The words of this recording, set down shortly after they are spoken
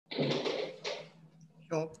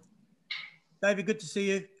Sure. David, good to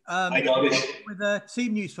see you. Hi, David. With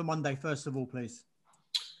team news for Monday, first of all, please.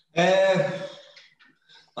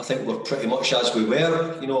 I think we're pretty much as we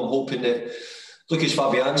were. I'm hoping that Lucas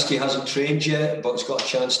Fabianski hasn't trained yet, but he's got a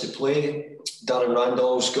chance to play. Darren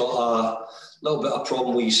Randall's got a little bit of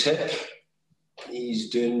problem with his hip. He's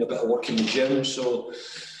doing a bit of work in the gym, so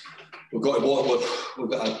we've got a little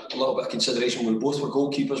bit of consideration. We both were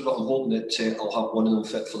goalkeepers, but I'm hoping that I'll have one of them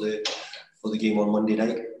fit for the game on Monday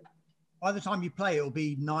night. By the time you play, it'll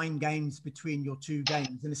be 9 games between your 2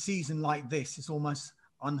 games. In a season like this, it's almost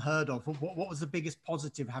unheard of. What was the biggest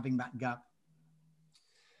positive having that gap?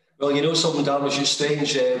 Well, something, Dan, which is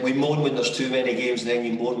strange. We moan when there's too many games, and then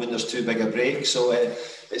you moan when there's too big a break. So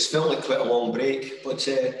it's felt like quite a long break. But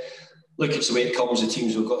look, it's the way it comes. The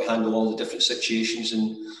teams have got to handle all the different situations,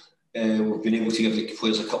 and we've been able to give the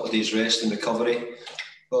players a couple of days rest and recovery.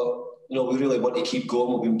 But we really want to keep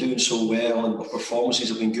going. We've been doing so well, and our performances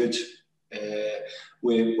have been good.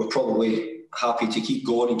 We're probably happy to keep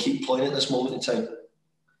going and keep playing at this moment in time.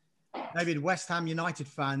 David, West Ham United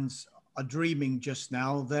fans are dreaming just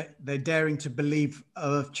now. They're daring to believe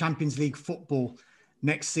of Champions League football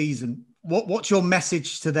next season. What's your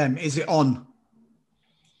message to them? Is it on?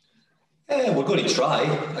 We're going to try.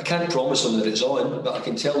 I can't promise them that it's on, but I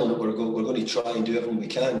can tell them that we're going to try and do everything we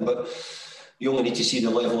can. But you only need to see the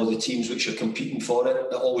level of the teams which are competing for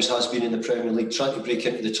it. That always has been in the Premier League. Trying to break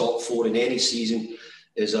into the top 4 in any season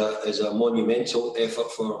is a monumental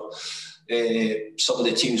effort for some of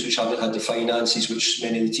the teams which haven't had the finances which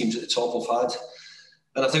many of the teams at the top have had.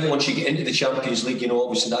 And I think once you get into the Champions League,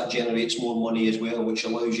 obviously that generates more money as well, which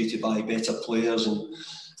allows you to buy better players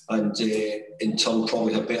and in turn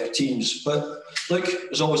probably have better teams. But look,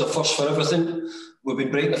 there's always a first for everything. We've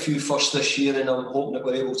been breaking a few firsts this year, and I'm hoping that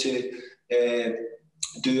we're able to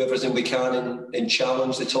do everything we can and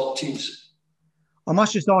challenge the top teams. I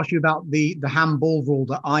must just ask you about the handball rule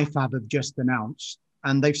that IFAB have just announced.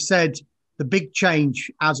 And they've said the big change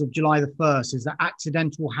as of July the 1st is that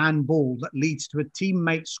accidental handball that leads to a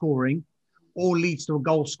teammate scoring or leads to a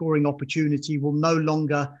goal scoring opportunity will no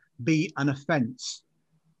longer be an offence.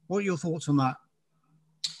 What are your thoughts on that?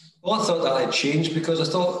 Well, I thought that had changed because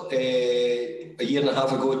I thought a year and a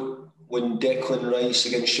half ago when Declan Rice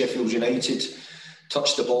against Sheffield United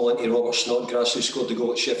touched the ball into Robert Snodgrass, who scored the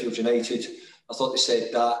goal at Sheffield United, I thought they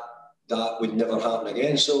said that would never happen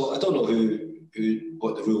again. So I don't know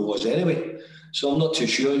what the rule was anyway. So I'm not too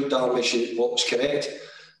sure, Darmish, what was correct.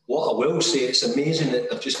 What I will say, it's amazing that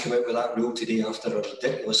they've just come out with that rule today after a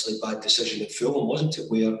ridiculously bad decision at Fulham, wasn't it?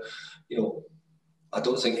 Where, I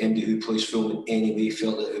don't think anybody who plays Fulham in any way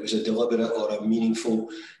felt that it was a deliberate or a meaningful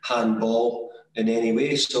handball in any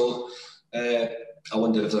way. So I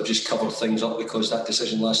wonder if they've just covered things up because that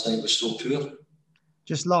decision last night was so poor.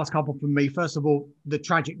 Just last couple from me. First of all, the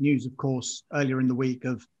tragic news, of course, earlier in the week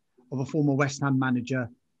of a former West Ham manager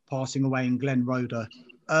passing away in Glenn Roeder.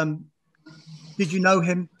 Did you know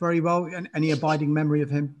him very well? Any abiding memory of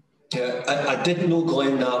him? Yeah, I didn't know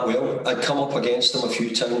Glenn that well. I'd come up against him a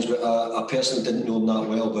few times, but I personally didn't know him that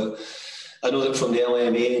well. But I know that from the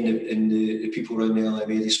LMA and the people around the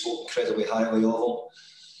LMA, they spoke incredibly highly of him.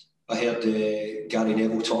 I heard Gary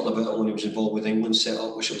Neville talking about it when he was involved with England set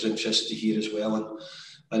up, which I was interested to hear as well.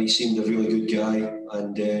 And he seemed a really good guy.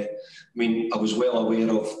 And I was well aware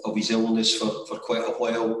of his illness for quite a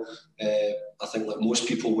while. I think like most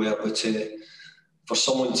people were, but for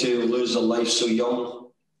someone to lose their life so young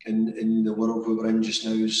in the world we we're in just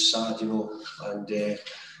now is sad, and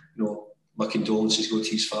my condolences go to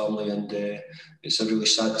his family, and it's a really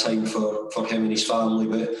sad time for him and his family,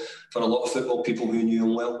 but for a lot of football people who knew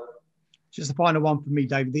him well. Just the final one for me,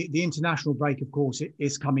 David. The international break, of course,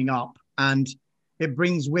 is coming up, and it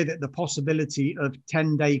brings with it the possibility of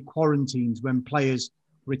 10-day quarantines when players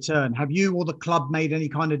return. Have you or the club made any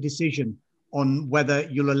kind of decision on whether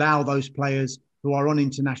you'll allow those players who are on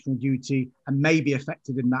international duty and may be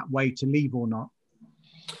affected in that way to leave or not?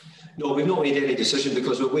 No, we've not made any decision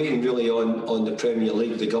because we're waiting really on the Premier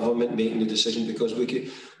League, the government making the decision, because we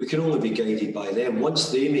can only be guided by them. Once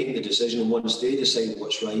they make the decision and once they decide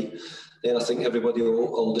what's right, then I think everybody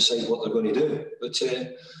will decide what they're going to do. But,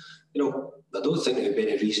 I don't think there would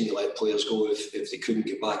be any reason to let players go if they couldn't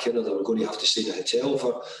get back in, or they were going to have to stay in a hotel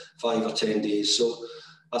for 5 or 10 days. So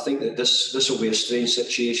I think that this will be a strange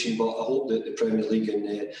situation, but I hope that the Premier League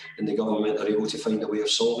and the government are able to find a way of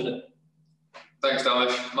solving it. Thanks,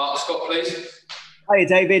 Danish. Mark Scott, please. Hi,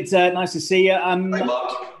 David. Nice to see you. Hi,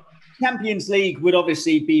 Mark. Champions League would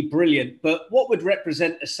obviously be brilliant, but what would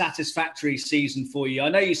represent a satisfactory season for you? I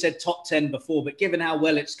know you said top 10 before, but given how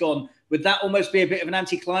well it's gone, would that almost be a bit of an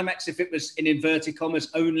anticlimax if it was, in inverted commas,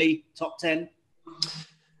 only top 10?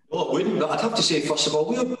 Well, it wouldn't, but I'd have to say, first of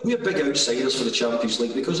all, we're big outsiders for the Champions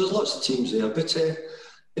League because there's lots of teams there. But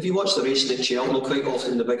if you watch the racing at Cheltenham, quite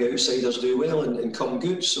often the big outsiders do well and come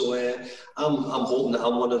good. So I'm hoping that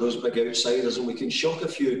I'm one of those big outsiders and we can shock a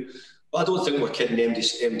few. But I don't think we're kidding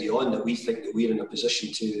MD on that we think that we're in a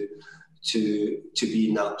position to be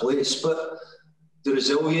in that place. But the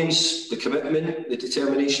resilience, the commitment, the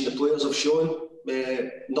determination the players have shown,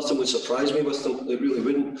 nothing would surprise me with them. It really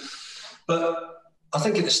wouldn't. But I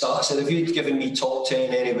think at the start I said, if you'd given me top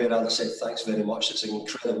 10 anywhere, I'd have said thanks very much. It's an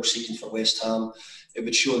incredible season for West Ham. It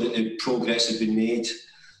would show that the progress had been made.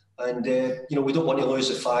 And, we don't want to lose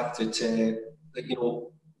the fact that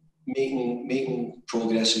making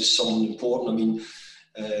progress is something important. I mean,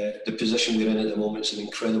 the position we're in at the moment is an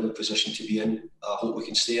incredible position to be in. I hope we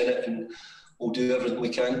can stay in it and we'll do everything we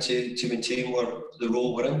can to maintain the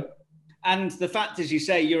role we're in. And the fact, as you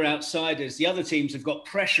say, you're outsiders. The other teams have got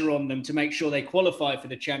pressure on them to make sure they qualify for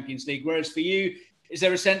the Champions League. Whereas for you, is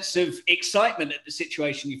there a sense of excitement at the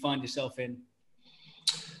situation you find yourself in?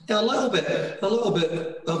 Yeah, a little bit.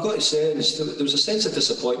 I've got to say, there was a sense of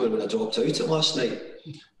disappointment when I dropped out it last night.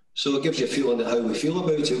 So it gives you a feeling of how we feel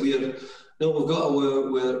about it.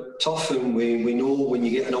 We're tough and we know when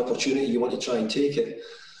you get an opportunity, you want to try and take it.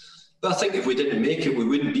 But I think if we didn't make it, we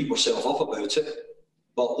wouldn't beat ourselves up about it.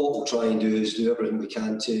 But what we'll try and do is do everything we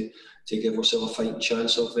can to give ourselves a fighting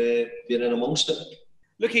chance of being in amongst it.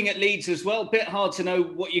 Looking at Leeds as well, a bit hard to know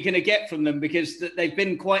what you're going to get from them because they've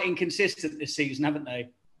been quite inconsistent this season, haven't they?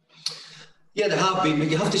 Yeah, they have been.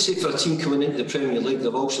 But you have to say for a team coming into the Premier League,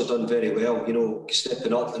 they've also done very well,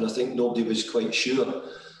 stepping up. And I think nobody was quite sure.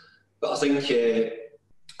 But I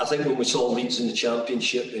think when we saw Leeds in the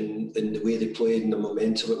Championship and the way they played and the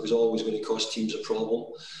momentum, it was always going to cause teams a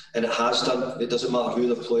problem. And it has done. It doesn't matter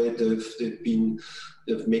who they've played.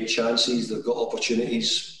 They've made chances. They've got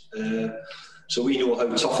opportunities. So we know how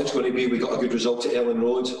tough it's going to be. We got a good result at Ellen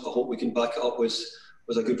Road. I hope we can back it up with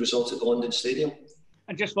a good result at the London Stadium.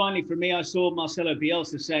 And just finally from me, I saw Marcelo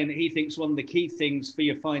Bielsa saying that he thinks one of the key things for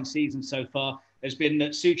your fine season so far has been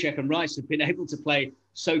that Souček and Rice have been able to play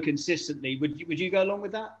so consistently. Would you go along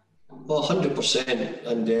with that? Well, 100%.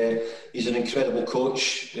 And he's an incredible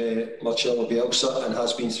coach, Marcelo Bielsa, and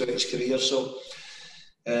has been throughout his career. So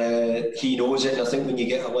he knows it. And I think when you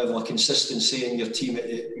get a level of consistency in your team,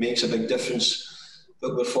 it makes a big difference.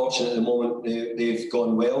 But we're fortunate at the moment they've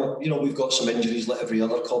gone well. We've got some injuries like every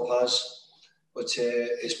other club has. But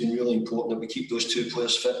it's been really important that we keep those two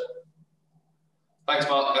players fit. Thanks,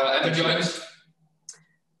 Mark. Emma Jones.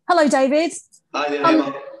 Hello, David. Hi there,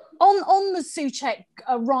 Emma. On the Souček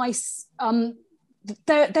Rice,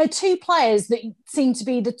 they're two players that seem to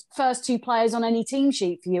be the first two players on any team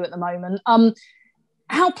sheet for you at the moment.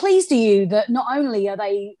 How pleased are you that not only are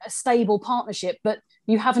they a stable partnership, but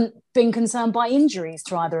you haven't been concerned by injuries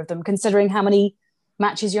to either of them, considering how many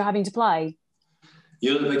matches you're having to play?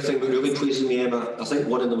 The big thing that really pleases me, Emma, I think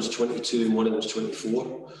one of them was 22 and one of them was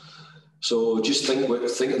 24. So just think of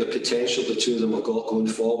the potential the two of them have got going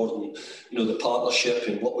forward and, the partnership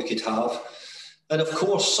and what we could have. And of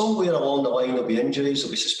course, somewhere along the line, there'll be injuries,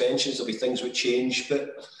 there'll be suspensions, there'll be things that change. But,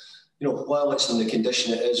 while it's in the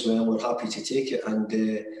condition it is, well, we're happy to take it. And,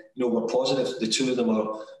 we're positive. The two of them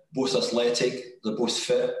are both athletic. They're both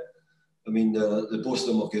fit. I mean, the both of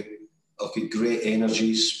them have got great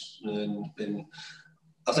energies and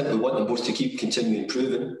I think we want them both to keep continuing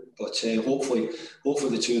improving, but hopefully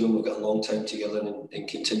the two of them will get a long time together and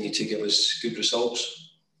continue to give us good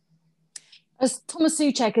results. As Thomas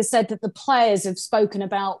Souček has said that the players have spoken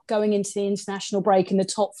about going into the international break in the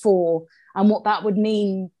top four and what that would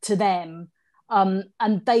mean to them,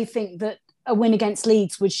 and they think that a win against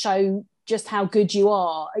Leeds would show just how good you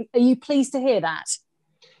are. Are you pleased to hear that?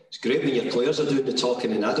 It's great when your players are doing the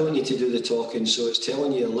talking and I don't need to do the talking, so it's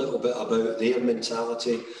telling you a little bit about their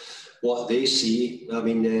mentality, what they see. I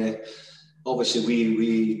mean, obviously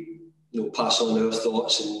we pass on our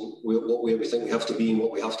thoughts and what we think we have to be and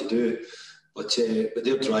what we have to do, but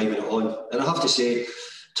they're driving it on. And I have to say,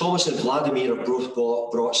 Thomas and Vladimir have both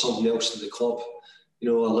brought something else to the club, a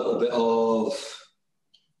little bit of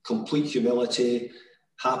complete humility,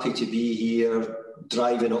 happy to be here,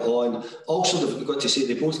 driving it on. Also, we've got to say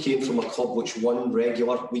they both came from a club which won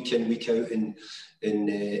regular week in, week out in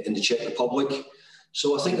the Czech Republic.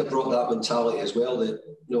 So I think they brought that mentality as well. That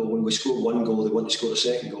when we score one goal, they want to score a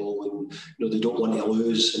second goal, and they don't want to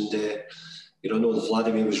lose. And I know that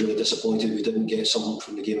Vladimir was really disappointed we didn't get something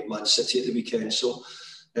from the game at Man City at the weekend. So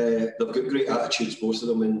they've got great attitudes, both of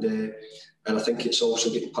them, and I think it's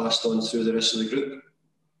also getting passed on through the rest of the group.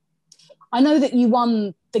 I know that you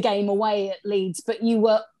won the game away at Leeds, but you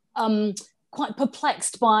were quite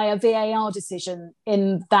perplexed by a VAR decision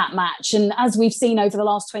in that match. And as we've seen over the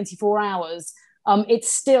last 24 hours,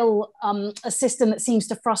 it's still a system that seems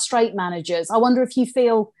to frustrate managers. I wonder if you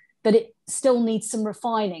feel that it still needs some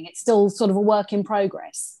refining. It's still sort of a work in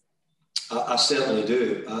progress. I certainly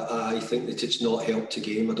do. I think that it's not helped the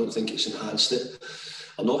game. I don't think it's enhanced it.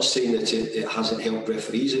 I'm not saying that it hasn't helped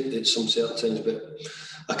referees at some certain times, but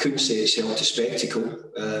I couldn't say it's helped a spectacle.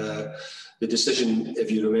 The decision, if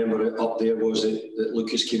you remember it up there, was that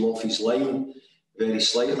Lucas came off his line very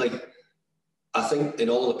slightly. I think in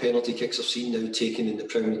all the penalty kicks I've seen now taken in the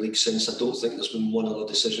Premier League since, I don't think there's been one other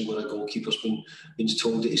decision where a goalkeeper's been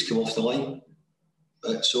told that he's come off the line.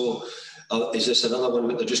 Is this another one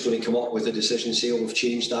that they're just going to come up with a decision and say, oh, we've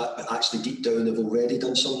changed that, but actually deep down they've already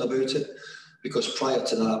done something about it? Because prior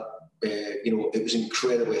to that, it was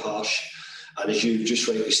incredibly harsh. And as you just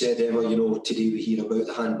rightly said, Emma, today we hear about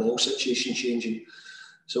the handball situation changing.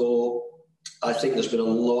 So I think there's been a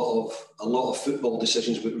lot of football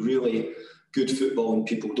decisions, but really good footballing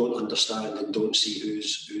people don't understand and don't see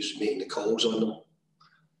who's making the calls on them.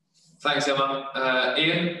 Thanks, Emma.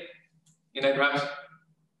 Ian, your name perhaps?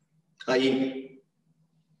 Hi, Ian.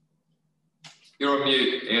 You're on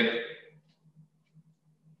mute, Ian.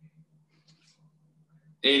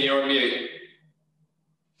 Ian, you're on mute.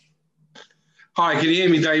 Hi, can you hear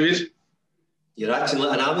me, David? You're acting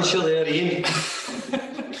like an amateur there, Ian.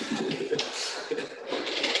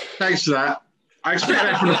 Thanks for that. I expect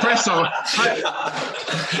that from the press office.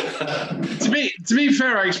 To be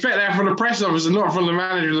fair, I expect that from the press office and not from the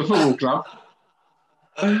manager of the football club.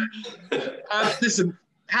 Listen,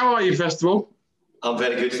 how are you, first of all? I'm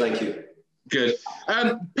very good, thank you. Good.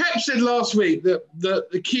 Pep said last week that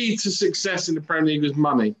the key to success in the Premier League was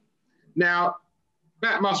money. Now,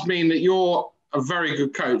 that must mean that you're a very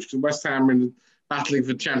good coach because West Ham are battling for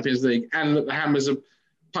the Champions League and that the Hammers are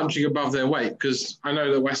punching above their weight, because I know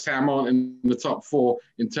that West Ham aren't in the top four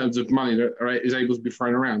in terms of money that is able to be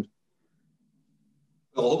thrown around.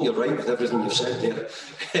 Well, I hope you're right with everything you've said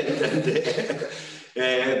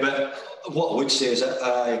there. But what I would say is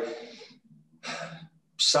that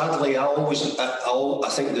sadly, I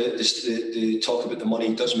think that the talk about the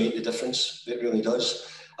money does make the difference. It really does.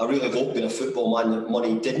 I really hope being a football man that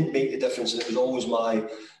money didn't make the difference, and it was always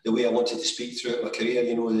the way I wanted to speak throughout my career.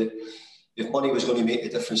 That if money was going to make the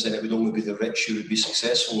difference, then it would only be the rich who would be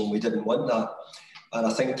successful, and we didn't want that. And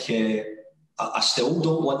I think I still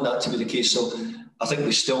don't want that to be the case. So I think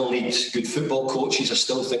we still need good football coaches. I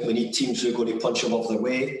still think we need teams who are going to punch above their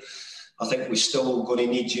weight. I think we're still going to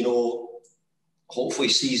need, hopefully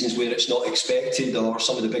seasons where it's not expected or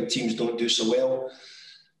some of the big teams don't do so well.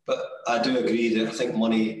 But I do agree that I think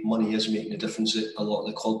money is making a difference at a lot of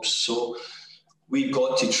the clubs. So we've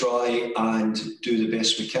got to try and do the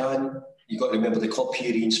best we can. You've got to remember the club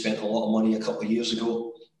here, Ian, spent a lot of money a couple of years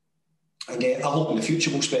ago. And I hope in the future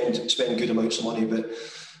we'll spend good amounts of money, but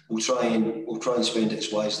we'll try and spend it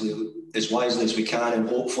as wisely as we can, and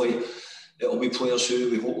hopefully it'll be players who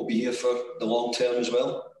we hope will be here for the long term as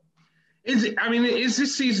well. Is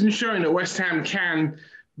this season showing that West Ham can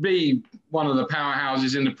be one of the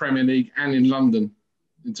powerhouses in the Premier League and in London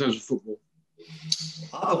in terms of football?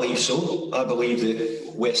 I believe so. I believe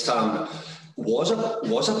that West Ham was a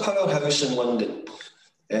powerhouse in London,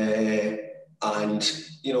 and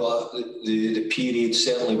the period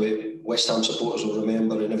certainly with West Ham supporters will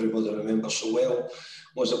remember, and everybody remembers so well,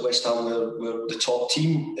 was that West Ham were the top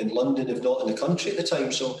team in London, if not in the country at the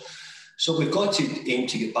time. So we've got to aim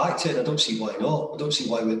to get back to it. I don't see why not. I don't see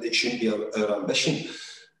why it shouldn't be our ambition.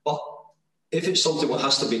 But if it's something that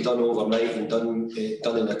has to be done overnight and done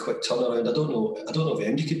in a quick turnaround, I don't know if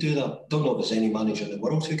anybody could do that. I don't know if there's any manager in the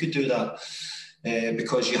world who could do that,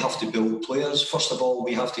 because you have to build players. First of all,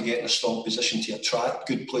 we have to get in a strong position to attract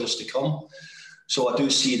good players to come. So I do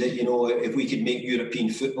see that, if we could make European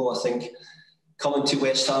football, I think coming to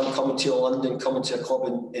West Ham, coming to London, coming to a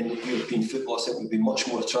club in European football, I think would be much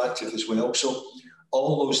more attractive as well. So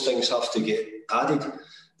all those things have to get added.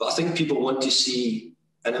 But I think people want to see,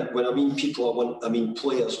 and when I mean people, I mean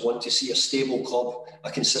players want to see a stable club,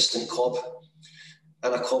 a consistent club,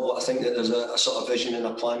 and a club that I think that there's a sort of vision and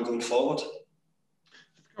a plan going forward.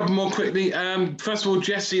 A couple more quickly. First of all,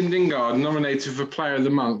 Jesse Lingard nominated for Player of the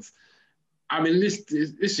Month. I mean, this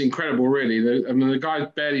is incredible, really. The guy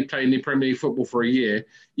barely played in the Premier League football for a year.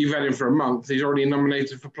 You've had him for a month. He's already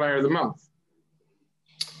nominated for Player of the Month.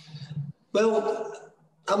 Well,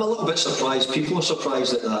 I'm a little bit surprised. People are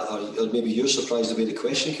surprised at that, or maybe you're surprised the way the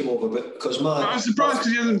question came over. But because I'm surprised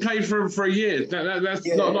because he hasn't played for a year. That's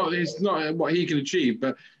not what he can achieve.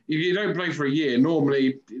 But if you don't play for a year,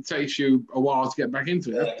 normally it takes you a while to get back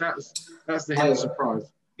into it. That's the hidden surprise.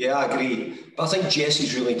 Yeah, I agree. But I think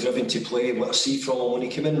Jesse's really driven to play. What I see from him, when he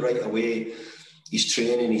came in right away, he's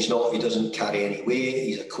training, he doesn't carry any weight,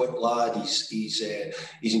 he's a quick lad, he's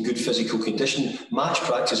in good physical condition. Match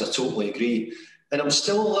practice, I totally agree. And I'm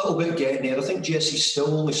still a little bit getting there. I think Jesse's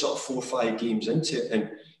still only sort of 4 or 5 games into it. And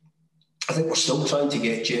I think we're still trying to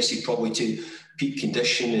get Jesse probably to peak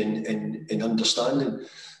condition and understanding.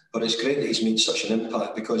 But it's great that he's made such an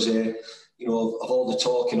impact because, of all the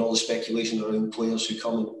talk and all the speculation around players who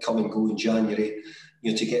come and go in January,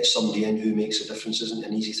 to get somebody in who makes a difference isn't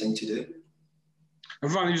an easy thing to do.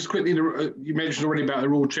 And finally, just quickly, you mentioned already about the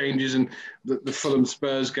rule changes and the Fulham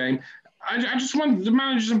Spurs game. I just wonder, the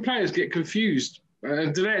managers and players get confused.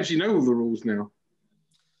 Do they actually know all the rules now?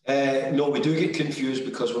 No, we do get confused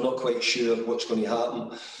because we're not quite sure what's going to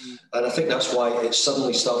happen. And I think that's why it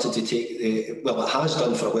suddenly started to take, it has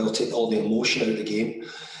done for a while, take all the emotion out of the game.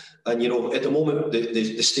 And, at the moment,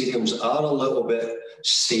 the stadiums are a little bit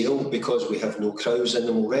stale because we have no crowds in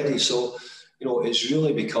them already. So, it's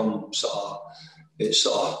really become it's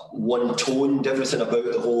sort of one-toned, everything about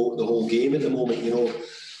the whole game at the moment,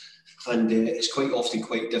 And it's quite often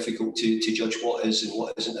quite difficult to judge what is and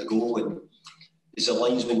what isn't a goal. And is the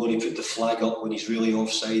linesman going to put the flag up when he's really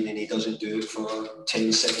offside and he doesn't do it for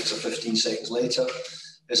 10 seconds or 15 seconds later?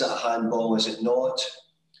 Is it a handball? Is it not?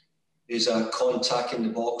 Is a contact in the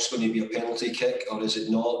box going to be a penalty kick or is it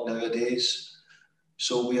not nowadays?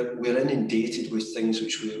 So we're inundated with things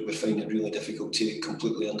which we're finding really difficult to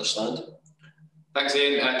completely understand. Thanks,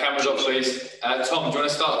 Ian. Cameras off, please. Tom, do you want to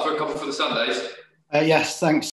start for a couple for the Sundays? Yes, thanks.